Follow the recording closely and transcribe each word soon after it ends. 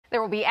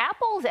There will be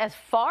apples as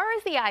far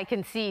as the eye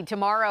can see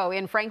tomorrow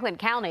in Franklin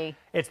County.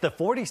 It's the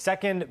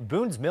 42nd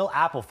Boones Mill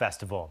Apple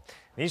Festival.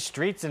 These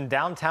streets in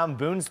downtown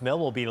Boones Mill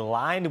will be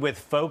lined with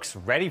folks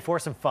ready for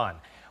some fun.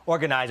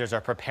 Organizers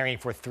are preparing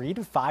for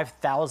 3,000 to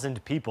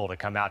 5,000 people to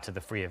come out to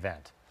the free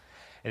event.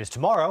 It is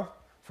tomorrow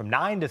from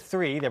 9 to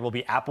 3. There will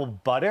be apple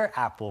butter,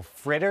 apple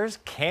fritters,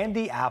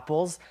 candy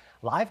apples,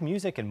 live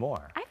music, and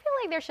more. I feel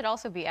like there should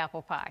also be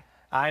apple pie.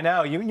 I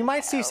know, you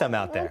might see some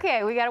out there.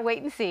 Okay, we got to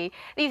wait and see.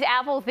 These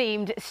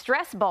apple-themed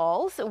stress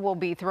balls will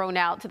be thrown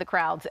out to the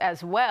crowds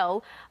as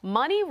well.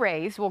 Money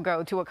raised will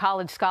go to a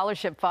college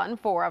scholarship fund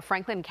for a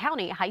Franklin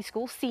County high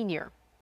school senior.